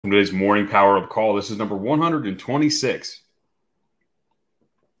Today's morning power up call. This is number 126.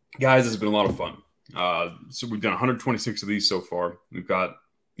 Guys, this has been a lot of fun. So we've done 126 of these so far. We've got,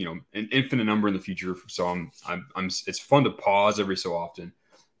 an infinite number in the future. So it's fun to pause every so often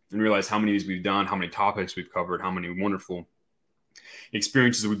and realize how many of these we've done, how many topics we've covered, how many wonderful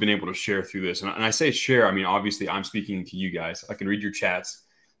experiences that we've been able to share through this. And I say share, I mean, obviously I'm speaking to you guys. I can read your chats,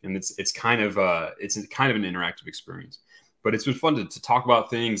 and it's kind of an interactive experience. But it's been fun to talk about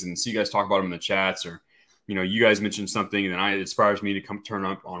things and see you guys talk about them in the chats, or, you guys mentioned something and then it inspires me to come turn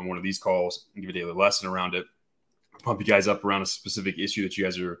up on one of these calls and give a daily lesson around it, pump you guys up around a specific issue that you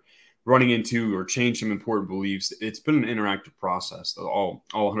guys are running into, or change some important beliefs. It's been an interactive process, all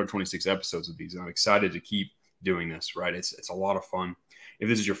 126 episodes of these. And I'm excited to keep doing this, right? It's a lot of fun. If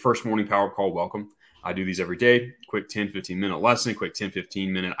this is your first morning power call, welcome. I do these every day. Quick 10-15 minute lesson, quick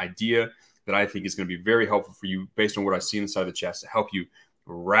 10-15 minute idea that I think is going to be very helpful for you based on what I see inside the chats to help you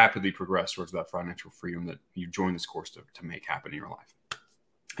rapidly progress towards that financial freedom that you joined this course to make happen in your life.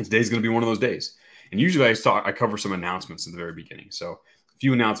 And today's going to be one of those days. And usually I cover some announcements at the very beginning. So a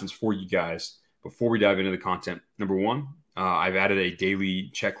few announcements for you guys before we dive into the content. Number one, I've added a daily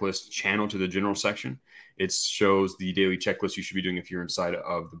checklist channel to the general section. It shows the daily checklist you should be doing if you're inside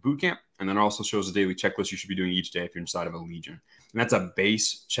of the bootcamp. And then also shows the daily checklist you should be doing each day if you're inside of a Legion. And that's a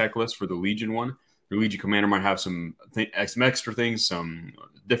base checklist for the Legion one. Your Legion commander might have some extra things, some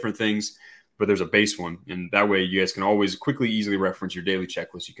different things, but there's a base one. And that way you guys can always quickly, easily reference your daily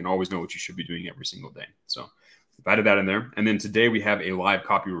checklist. You can always know what you should be doing every single day. So I've added that in there. And then today we have a live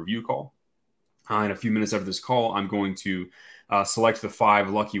copy review call. In a few minutes after this call, I'm going to select the 5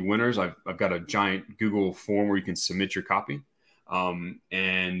 lucky winners. I've got a giant Google form where you can submit your copy.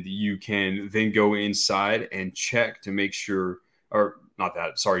 And you can then go inside and check to make sure, or not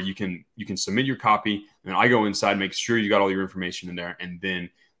that, sorry, you can submit your copy, and I go inside, make sure you got all your information in there. And then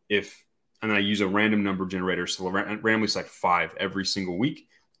I use a random number generator. So I'll randomly select 5 every single week.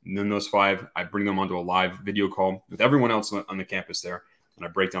 And then those 5, I bring them onto a live video call with everyone else on the campus there. And I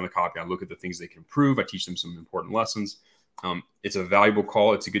break down the copy. I look at the things they can improve. I teach them some important lessons. It's a valuable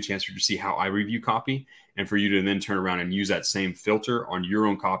call. It's a good chance for you to see how I review copy, and for you to then turn around and use that same filter on your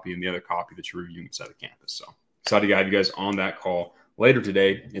own copy and the other copy that you're reviewing inside the campus. So excited to have you guys on that call later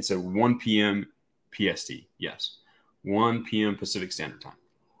today. It's at 1 p.m. PST. Yes, 1 p.m. Pacific Standard Time.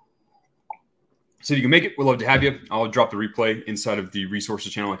 So if you can make it, we'd love to have you. I'll drop the replay inside of the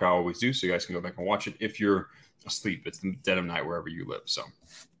resources channel like I always do, so you guys can go back and watch it if you're asleep. It's the dead of night wherever you live. So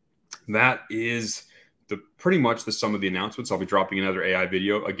that is pretty much the sum of the announcements. I'll be dropping another AI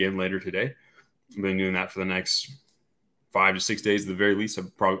video again later today. I've been doing that for the next 5 to 6 days at the very least.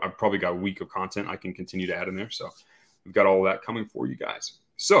 I've probably got a week of content I can continue to add in there. So we've got all of that coming for you guys.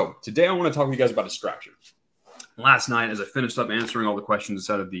 So today I want to talk to you guys about distraction. Last night, as I finished up answering all the questions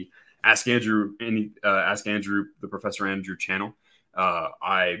inside of the Ask Andrew, the Professor Andrew channel,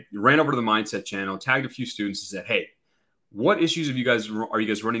 I ran over to the Mindset channel, tagged a few students, and said, hey, what issues are you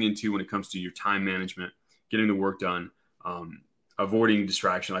guys running into when it comes to your time management, getting the work done, avoiding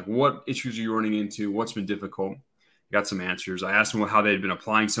distraction? Like, what issues are you running into? What's been difficult? Got some answers. I asked them how they had been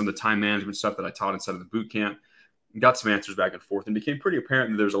applying some of the time management stuff that I taught inside of the boot camp. Got some answers back and forth, and became pretty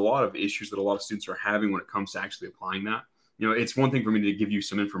apparent that there's a lot of issues that a lot of students are having when it comes to actually applying that. It's one thing for me to give you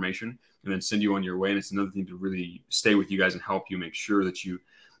some information and then send you on your way, and it's another thing to really stay with you guys and help you make sure that you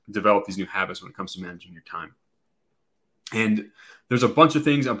develop these new habits when it comes to managing your time. And there's a bunch of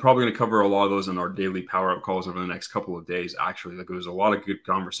things. I'm probably going to cover a lot of those in our daily power-up calls over the next couple of days. Actually, there's a lot of good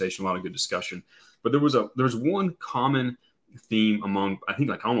conversation, a lot of good discussion. But there was one common theme among, I think,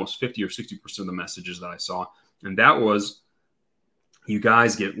 like almost 50 or 60% of the messages that I saw. And that was, you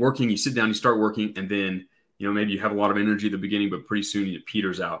guys get working, you sit down, you start working, and then, maybe you have a lot of energy at the beginning, but pretty soon it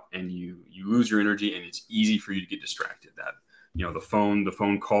peters out and you lose your energy, and it's easy for you to get distracted. That, the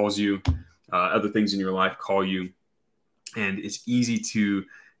phone calls you, other things in your life call you. And it's easy to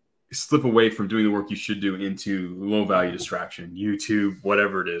slip away from doing the work you should do into low-value distraction, YouTube,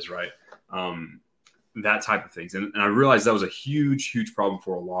 whatever it is, right? That type of things. And I realized that was a huge, huge problem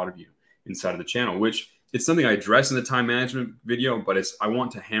for a lot of you inside of the channel, which it's something I address in the time management video, but I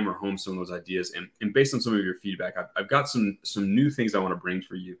want to hammer home some of those ideas. And based on some of your feedback, I've got some new things I want to bring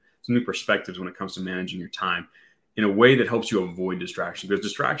for you, some new perspectives when it comes to managing your time in a way that helps you avoid distraction, because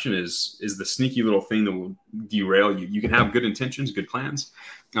distraction is the sneaky little thing that will derail you. You can have good intentions, good plans,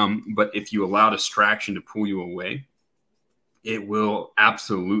 but if you allow distraction to pull you away, it will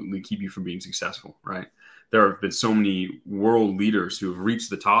absolutely keep you from being successful, right? There have been so many world leaders who have reached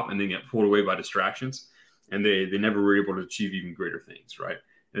the top and then get pulled away by distractions, and they never were able to achieve even greater things, right?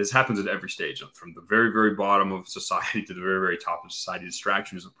 And this happens at every stage, from the very, very bottom of society to the very, very top of society.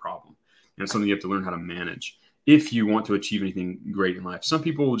 Distraction is a problem. And it's something you have to learn how to manage if you want to achieve anything great in life. Some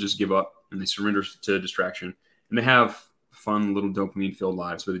people will just give up and they surrender to distraction, and they have fun little dopamine-filled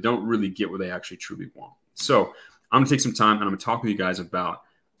lives, but they don't really get what they actually truly want. So I'm going to take some time and I'm going to talk with you guys about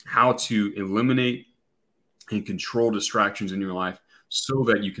how to eliminate and control distractions in your life so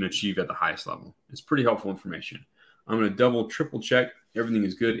that you can achieve at the highest level. It's pretty helpful information. I'm going to double, triple check everything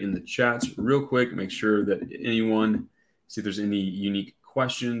is good in the chats real quick. Make sure that anyone, see if there's any unique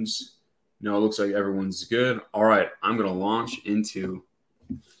questions. No, it looks like everyone's good. All right, I'm going to launch into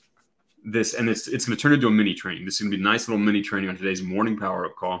this, and it's going to turn into a mini training. This is going to be a nice little mini training on today's morning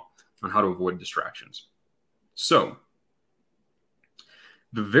power-up call on how to avoid distractions. So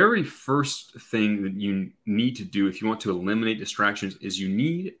the very first thing that you need to do if you want to eliminate distractions is you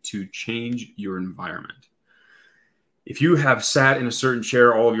need to change your environment. If you have sat in a certain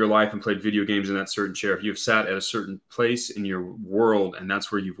chair all of your life and played video games in that certain chair, if you've sat at a certain place in your world and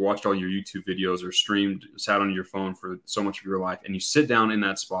that's where you've watched all your YouTube videos or sat on your phone for so much of your life, and you sit down in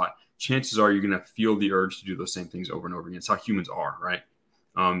that spot, chances are you're going to feel the urge to do those same things over and over again. It's how humans are, right?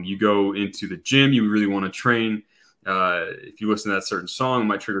 You go into the gym, you really want to train. If you listen to that certain song, it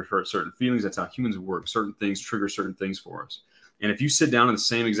might trigger certain feelings. That's how humans work. Certain things trigger certain things for us. And if you sit down in the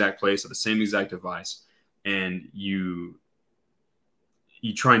same exact place at the same exact device, and you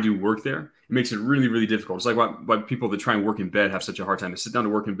try and do work there, it makes it really, really difficult. It's like why people that try and work in bed have such a hard time. They sit down to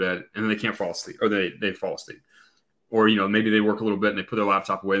work in bed and then they can't fall asleep, or they fall asleep. Or, maybe they work a little bit and they put their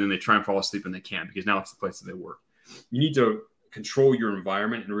laptop away and then they try and fall asleep and they can't, because now it's the place that they work. You need to control your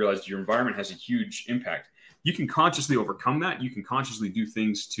environment and realize your environment has a huge impact. You can consciously overcome that. You can consciously do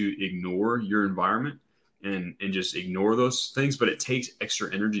things to ignore your environment and just ignore those things, but it takes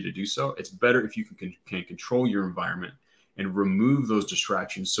extra energy to do so. It's better if you can control your environment and remove those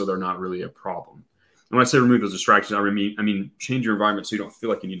distractions so they're not really a problem. And when I say remove those distractions, I mean change your environment so you don't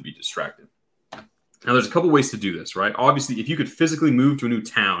feel like you need to be distracted. Now, there's a couple ways to do this, right? Obviously, if you could physically move to a new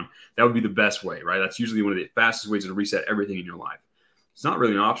town, that would be the best way, right? That's usually one of the fastest ways to reset everything in your life. It's not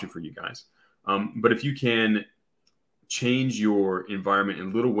really an option for you guys. But if you can change your environment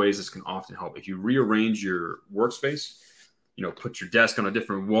in little ways, this can often help. If you rearrange your workspace, put your desk on a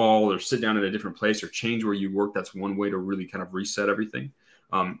different wall or sit down in a different place or change where you work, that's one way to really kind of reset everything.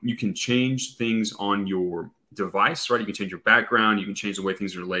 You can change things on your device, right? You can change your background. You can change the way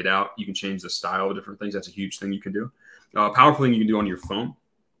things are laid out. You can change the style of different things. That's a huge thing you can do. A powerful thing you can do on your phone,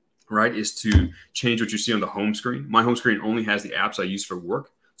 right, is to change what you see on the home screen. My home screen only has the apps I use for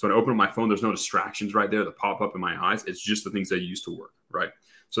work. So when I open up my phone, there's no distractions right there that pop up in my eyes. It's just the things I use to work, right?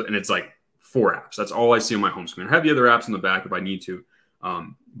 So, and it's like 4 apps. That's all I see on my home screen. I have the other apps in the back if I need to.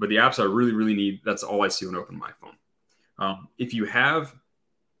 But the apps I really, really need, that's all I see when I open my phone. If you have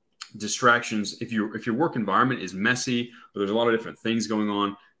distractions, if your work environment is messy, or there's a lot of different things going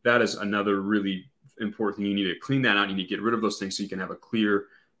on, that is another really important thing. You need to clean that out. You need to get rid of those things so you can have a clear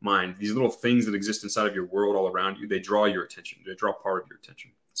mind. These little things that exist inside of your world all around you, they draw your attention. They draw part of your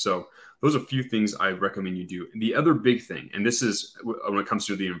attention. So those are a few things I recommend you do. The other big thing, and this is when it comes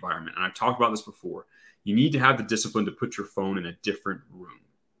to the environment, and I've talked about this before, you need to have the discipline to put your phone in a different room,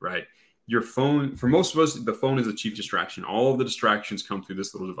 right? Your phone, for most of us, the phone is the chief distraction. All of the distractions come through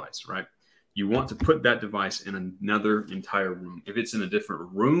this little device, right? You want to put that device in another entire room. If it's in a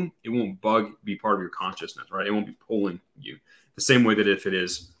different room, it won't be part of your consciousness, right? It won't be pulling you. The same way that if it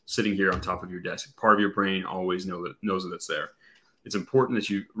is sitting here on top of your desk, part of your brain always knows that it's there. It's important that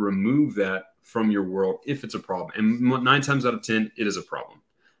you remove that from your world if it's a problem. And 9 times out of 10, it is a problem.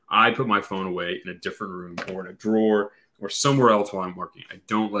 I put my phone away in a different room or in a drawer or somewhere else while I'm working. I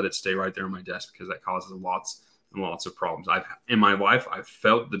don't let it stay right there on my desk because that causes lots and lots of problems. In my life, I've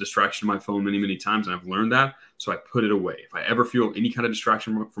felt the distraction of my phone many, many times, and I've learned that. So I put it away. If I ever feel any kind of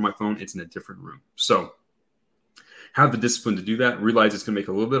distraction from my phone, it's in a different room. So have the discipline to do that. Realize it's going to make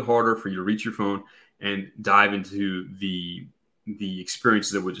it a little bit harder for you to reach your phone and dive into the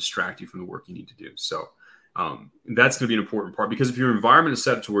experiences that would distract you from the work you need to do. So that's going to be an important part, because if your environment is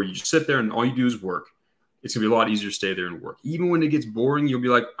set up to where you just sit there and all you do is work, it's going to be a lot easier to stay there and work. Even when it gets boring, you'll be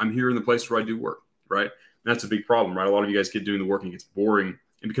like, I'm here in the place where I do work, right? And that's a big problem, right? A lot of you guys get doing the work and it gets boring.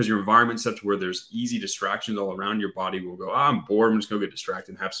 And because your environment's set up to where there's easy distractions all around, your body will go, I'm bored. I'm just going to get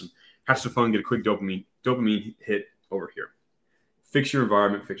distracted and have some fun, get a quick dopamine hit over here. Fix your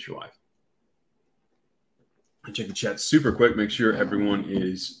environment, fix your life. I check the chat super quick, make sure everyone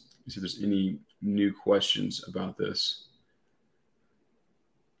is, see if there's any new questions about this.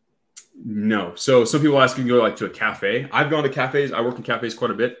 No. So some people ask me to go to a cafe. I've gone to cafes. I work in cafes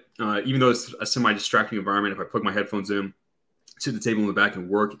quite a bit. Even though it's a semi-distracting environment, if I plug my headphones in, sit at the table in the back and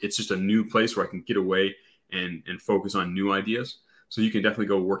work. It's just a new place where I can get away and focus on new ideas. So you can definitely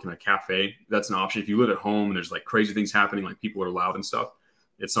go work in a cafe. That's an option. If you live at home and there's like crazy things happening, like people are loud and stuff,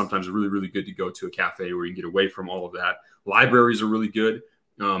 it's sometimes really, really good to go to a cafe where you can get away from all of that. Libraries are really good.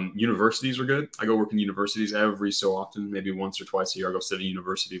 Universities are good. I go work in universities every so often, maybe once or twice a year. I go sit in a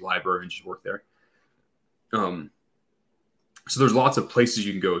university library and just work there. So there's lots of places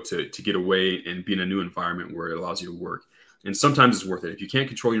you can go to get away and be in a new environment where it allows you to work. And sometimes it's worth it. If you can't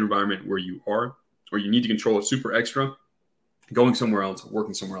control your environment where you are, or you need to control it super extra, going somewhere else,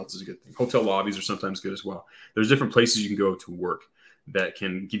 working somewhere else is a good thing. Hotel lobbies are sometimes good as well. There's different places you can go to work that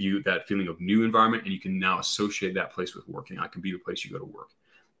can give you that feeling of new environment, and you can now associate that place with working. That can be the place you go to work.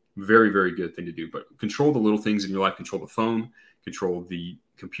 Very, very good thing to do. But control the little things in your life. Control the phone, control the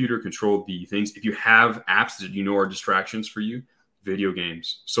computer, control the things. If you have apps that you know are distractions for you, video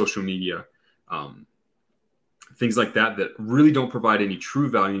games, social media, things like that, that really don't provide any true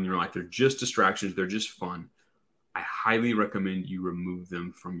value in your life. They're just distractions. They're just fun. I highly recommend you remove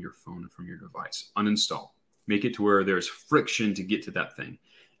them from your phone and from your device. Uninstall. Make it to where there's friction to get to that thing. And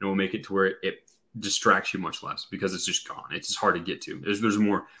it will make it to where it distracts you much less because it's just gone. It's just hard to get to. There's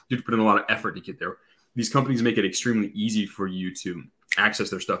more. You have to put in a lot of effort to get there. These companies make it extremely easy for you to access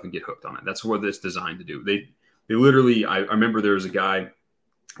their stuff and get hooked on it. That's what it's designed to do. They literally, I remember there was a guy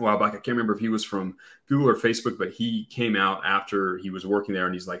a while back, I can't remember if he was from Google or Facebook, but he came out after he was working there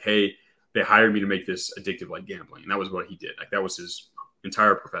and he's like, hey, they hired me to make this addictive like gambling. And that was what he did. Like that was his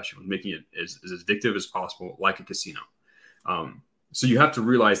entire profession, was making it as addictive as possible, like a casino. So you have to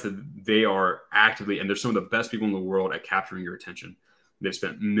realize that they are actively, and they're some of the best people in the world at capturing your attention. They've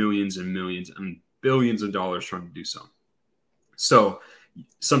spent millions and millions and billions of dollars trying to do so. So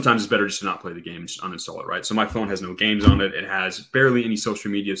sometimes it's better just to not play the game and just uninstall it, right? So my phone has no games on it. It has barely any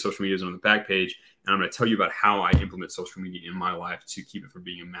social media. Social media is on the back page. And I'm going to tell you about how I implement social media in my life to keep it from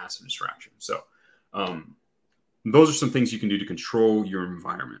being a massive distraction. So those are some things you can do to control your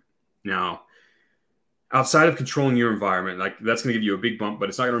environment. Now, outside of controlling your environment, like that's going to give you a big bump, but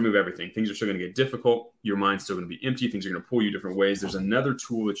it's not going to remove everything. Things are still going to get difficult. Your mind's still going to be empty. Things are going to pull you different ways. There's another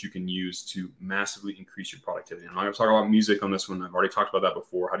tool that you can use to massively increase your productivity. I'm not going to talk about music on this one. I've already talked about that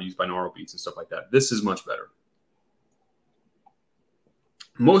before, how to use binaural beats and stuff like that. This is much better.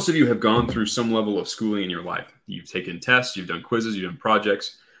 Most of you have gone through some level of schooling in your life. You've taken tests, you've done quizzes, you've done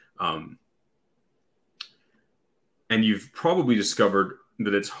projects, and you've probably discovered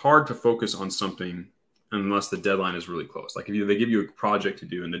that it's hard to focus on something unless the deadline is really close. Like if they give you a project to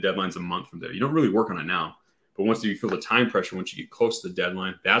do and the deadline's a month from there, you don't really work on it now. But once you feel the time pressure, once you get close to the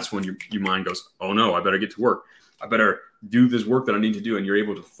deadline, that's when your mind goes, oh no, I better get to work. I better do this work that I need to do. And you're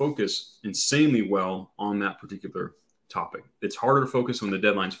able to focus insanely well on that particular topic. It's harder to focus when the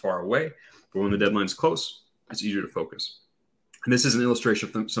deadline's far away, but when the deadline's close, it's easier to focus. And this is an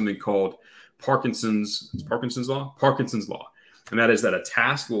illustration of something called Parkinson's law. And that is that a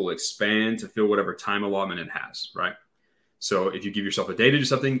task will expand to fill whatever time allotment it has, right? So if you give yourself a day to do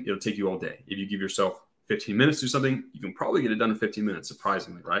something, it'll take you all day. If you give yourself 15 minutes to do something, you can probably get it done in 15 minutes,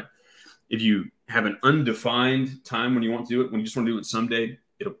 surprisingly, right? If you have an undefined time when you want to do it, when you just want to do it someday,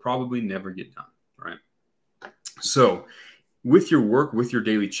 it'll probably never get done, right? So with your work, with your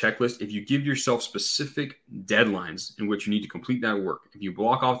daily checklist, if you give yourself specific deadlines in which you need to complete that work, if you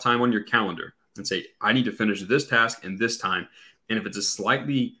block off time on your calendar and say, I need to finish this task in this time, and if it's a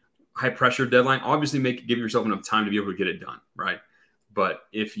slightly high pressure deadline, obviously give yourself enough time to be able to get it done, right? But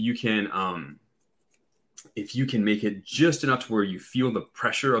if you can make it just enough to where you feel the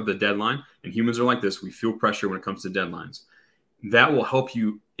pressure of the deadline, and humans are like this, we feel pressure when it comes to deadlines, that will help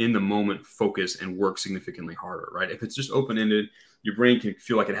you in the moment focus and work significantly harder, right? If it's just open-ended, your brain can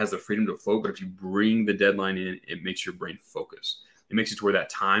feel like it has the freedom to flow, but if you bring the deadline in, it makes your brain focus. It makes it to where that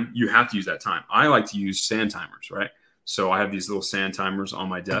time, you have to use that time. I like to use sand timers, right? So I have these little sand timers on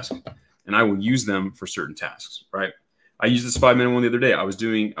my desk, and I will use them for certain tasks, right? I used this 5-minute one the other day. I was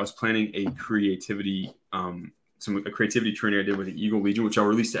planning a creativity, a creativity training I did with the Eagle Legion, which I'll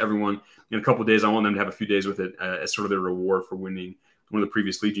release to everyone in a couple of days. I want them to have a few days with it as sort of their reward for winning one of the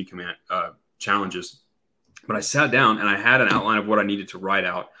previous Legion Command challenges. But I sat down and I had an outline of what I needed to write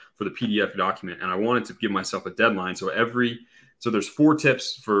out for the PDF document, and I wanted to give myself a deadline. So there's 4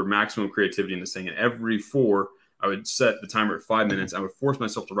 tips for maximum creativity in this thing, and every 4, I would set the timer at 5 minutes. I would force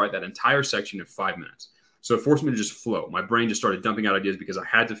myself to write that entire section in 5 minutes. So it forced me to just flow. My brain just started dumping out ideas because I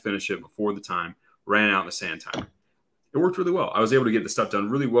had to finish it before the time, ran out in the sand timer. It worked really well. I was able to get the stuff done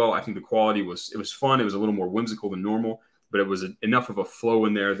really well. I think the quality was fun. It was a little more whimsical than normal, but it was enough of a flow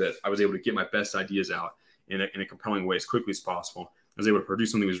in there that I was able to get my best ideas out in a compelling way as quickly as possible. was able to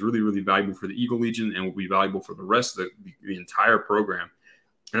produce something that was really, really valuable for the Eagle Legion and will be valuable for the rest of the entire program.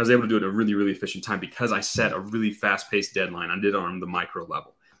 And I was able to do it at a really, really efficient time because I set a really fast-paced deadline. I did it on the micro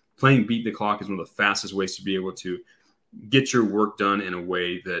level. Playing Beat the Clock is one of the fastest ways to be able to get your work done in a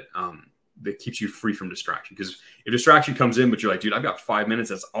way that that keeps you free from distraction. Because if distraction comes in, but you're like, dude, I've got 5 minutes,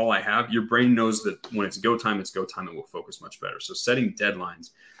 that's all I have, your brain knows that when it's go time, it will focus much better. So setting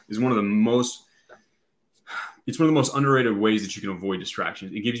deadlines is one of the most underrated ways that you can avoid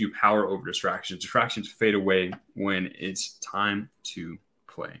distractions. It gives you power over distractions. Distractions fade away when it's time to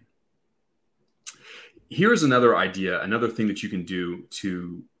play. Here's another idea, another thing that you can do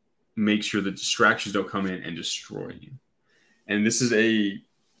to make sure that distractions don't come in and destroy you. And this is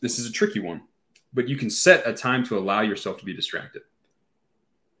a tricky one, but you can set a time to allow yourself to be distracted.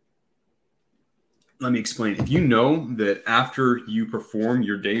 Let me explain. If you know that after you perform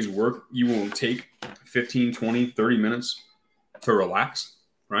your day's work, you will take 15, 20, 30 minutes to relax,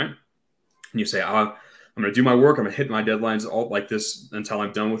 right? And you say, I'm going to do my work. I'm going to hit my deadlines all like this until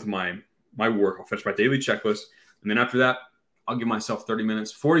I'm done with my work. I'll finish my daily checklist. And then after that, I'll give myself 30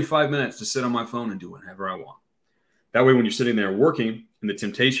 minutes, 45 minutes to sit on my phone and do whatever I want. That way, when you're sitting there working and the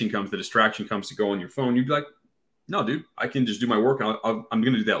temptation comes, the distraction comes to go on your phone, you'd be like, no, dude, I can just do my work. I'm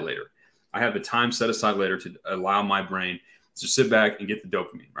going to do that later. I have the time set aside later to allow my brain to sit back and get the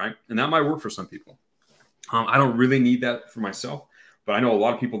dopamine, right? And that might work for some people. I don't really need that for myself, but I know a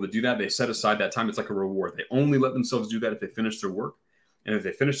lot of people that do that. They set aside that time. It's like a reward. They only let themselves do that if they finish their work. And if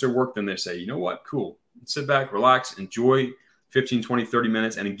they finish their work, then they say, you know what? Cool. Sit back, relax, enjoy 15, 20, 30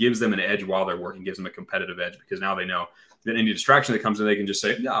 minutes. And it gives them an edge while they're working, gives them a competitive edge because now they know that any distraction that comes in, they can just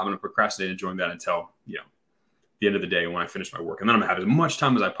say, yeah, I'm going to procrastinate enjoying that until, the end of the day when I finish my work. And then I'm going to have as much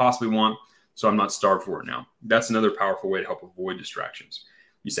time as I possibly want, so I'm not starved for it now. That's another powerful way to help avoid distractions.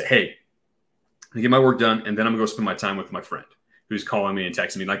 You say, hey, I'm going to get my work done, and then I'm going to go spend my time with my friend who's calling me and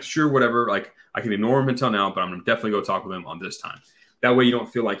texting me, like, sure, whatever. Like, I can ignore him until now, but I'm going to definitely go talk with him on this time. That way you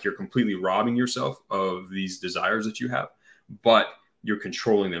don't feel like you're completely robbing yourself of these desires that you have, but you're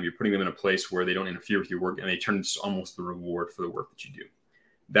controlling them. You're putting them in a place where they don't interfere with your work, and they turn into almost the reward for the work that you do.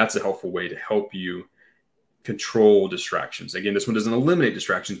 That's a helpful way to help you control distractions. Again, this one doesn't eliminate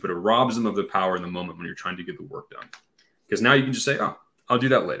distractions, but it robs them of the power in the moment when you're trying to get the work done. Because now you can just say, oh, I'll do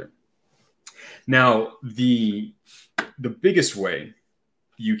that later. Now, the biggest way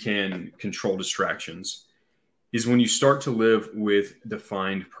you can control distractions is when you start to live with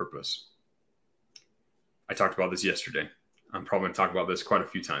defined purpose. I talked about this yesterday. I'm probably going to talk about this quite a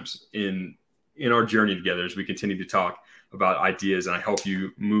few times in our journey together as we continue to talk about ideas and I help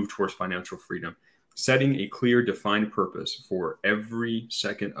you move towards financial freedom. Setting a clear, defined purpose for every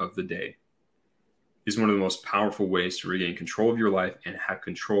second of the day is one of the most powerful ways to regain control of your life and have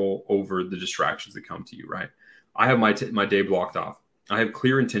control over the distractions that come to you, right? I have my day blocked off. I have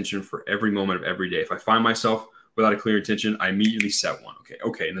clear intention for every moment of every day. If I find myself without a clear intention, I immediately set one.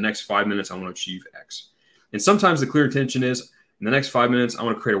 Okay, in the next 5 minutes, I want to achieve X. And sometimes the clear intention is, in the next 5 minutes, I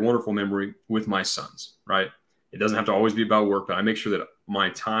want to create a wonderful memory with my sons, right? It doesn't have to always be about work, but I make sure that my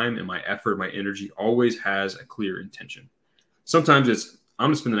time and my effort, my energy always has a clear intention. Sometimes it's, I'm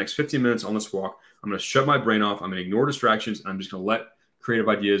going to spend the next 15 minutes on this walk. I'm going to shut my brain off. I'm going to ignore distractions. And I'm just going to let creative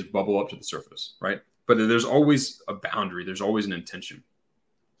ideas bubble up to the surface, right? But there's always a boundary. There's always an intention.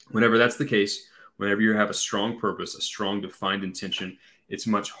 Whenever that's the case, whenever you have a strong purpose, a strong defined intention, it's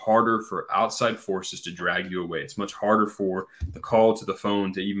much harder for outside forces to drag you away. It's much harder for the call to the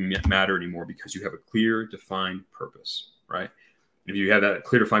phone to even matter anymore because you have a clear, defined purpose, right? If you have that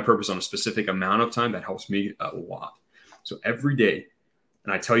clear, defined purpose on a specific amount of time, that helps me a lot. So every day,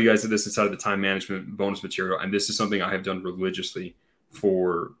 and I tell you guys that this inside of the time management bonus material, and this is something I have done religiously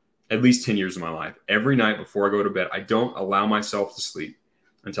for at least 10 years of my life. Every night before I go to bed, I don't allow myself to sleep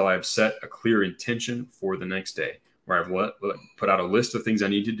until I have set a clear intention for the next day, where I've put out a list of things I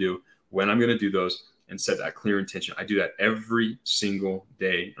need to do, when I'm going to do those, and set that clear intention. I do that every single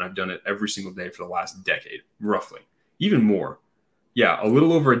day, and I've done it every single day for the last decade, roughly, even more. Yeah, a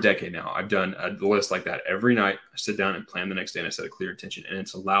little over a decade now. I've done a list like that every night. I sit down and plan the next day, and I set a clear intention, and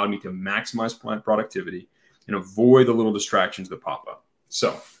it's allowed me to maximize my productivity and avoid the little distractions that pop up.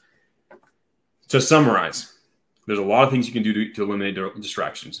 So, to summarize, there's a lot of things you can do to eliminate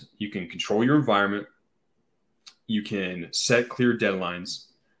distractions. You can control your environment. You can set clear deadlines.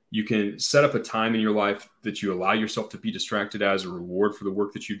 You can set up a time in your life that you allow yourself to be distracted as a reward for the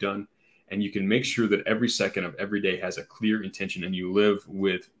work that you've done. And you can make sure that every second of every day has a clear intention and you live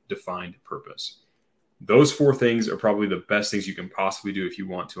with defined purpose. Those 4 things are probably the best things you can possibly do if you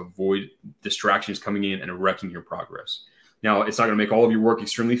want to avoid distractions coming in and wrecking your progress. Now, it's not going to make all of your work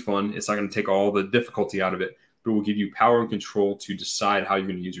extremely fun. It's not going to take all the difficulty out of it, but it will give you power and control to decide how you're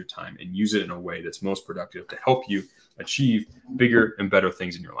going to use your time and use it in a way that's most productive to help you achieve bigger and better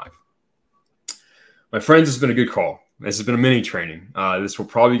things in your life. My friends, it's been a good call. This has been a mini training. This will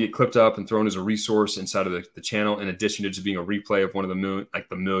probably get clipped up and thrown as a resource inside of the channel, in addition to just being a replay of one of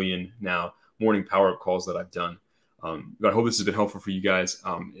the million now morning power-up calls that I've done. But I hope this has been helpful for you guys.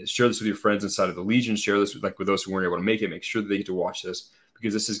 Share this with your friends inside of the Legion. Share this with those who weren't able to make it. Make sure that they get to watch this,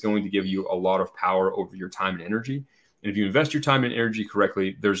 because this is going to give you a lot of power over your time and energy. And if you invest your time and energy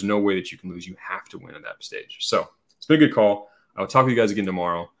correctly, there's no way that you can lose. You have to win at that stage. So it's been a good call. I will talk with you guys again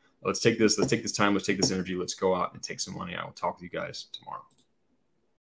tomorrow. Let's take this time. Let's take this energy. Let's go out and take some money. I will talk with you guys tomorrow.